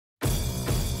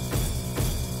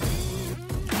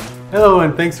Hello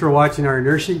and thanks for watching our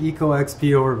Enertia ECO XP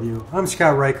overview. I'm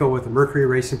Scott Reichow with the Mercury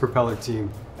Racing Propeller team.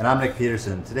 And I'm Nick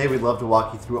Petersen. Today we'd love to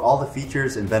walk you through all the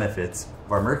features and benefits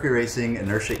of our Mercury Racing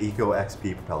Enertia ECO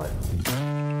XP propeller.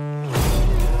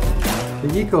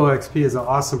 The ECO XP is an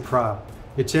awesome prop.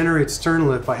 It generates stern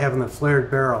lift by having the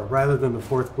flared barrel rather than the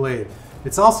fourth blade.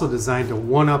 It's also designed to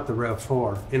one-up the Rev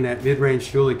 4 in that mid-range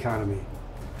fuel economy.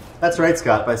 That's right,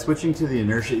 Scott. By switching to the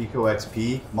Enertia ECO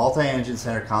XP, multi-engine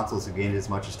center consoles have gained as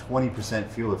much as 20%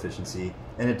 fuel efficiency,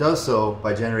 and it does so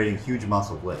by generating huge amounts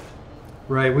of lift.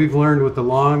 Right, we've learned with the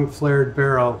long flared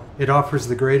barrel, it offers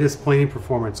the greatest planing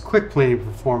performance, quick planing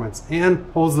performance, and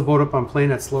holds the boat up on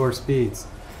plane at slower speeds.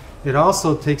 It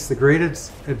also takes the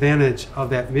greatest advantage of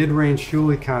that mid-range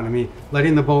fuel economy,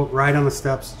 letting the boat ride on the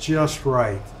steps just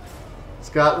right.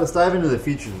 Scott, let's dive into the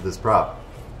features of this prop.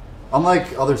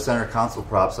 Unlike other center console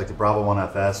props like the Bravo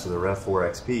 1FS or the Rev 4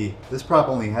 XP, this prop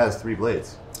only has 3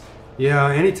 blades.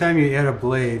 Yeah, anytime you add a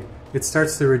blade, it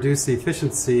starts to reduce the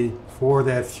efficiency for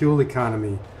that fuel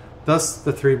economy, thus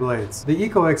the 3 blades. The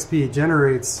ECO XP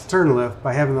generates stern lift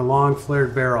by having the long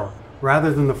flared barrel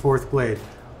rather than the fourth blade.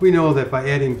 We know that by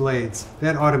adding blades,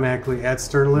 that automatically adds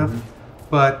stern lift,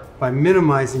 but by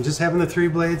minimizing just having the 3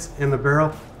 blades and the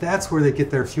barrel, that's where they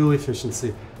get their fuel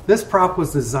efficiency. This prop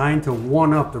was designed to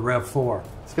one-up the Rev 4.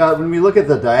 Scott, when we look at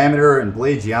the diameter and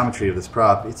blade geometry of this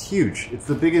prop, it's huge. It's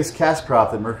the biggest cast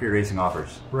prop that Mercury Racing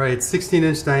offers. Right,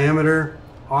 16-inch diameter,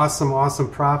 awesome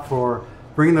prop for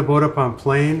bringing the boat up on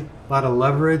plane, a lot of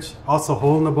leverage, also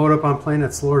holding the boat up on plane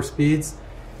at slower speeds.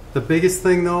 The biggest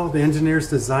thing though, the engineers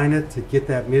designed it to get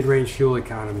that mid-range fuel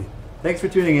economy. Thanks for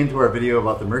tuning in to our video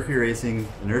about the Mercury Racing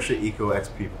Enertia ECO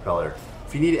XP propeller.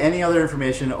 If you need any other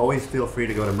information, always feel free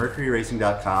to go to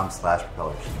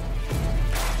mercuryracing.com/propellers.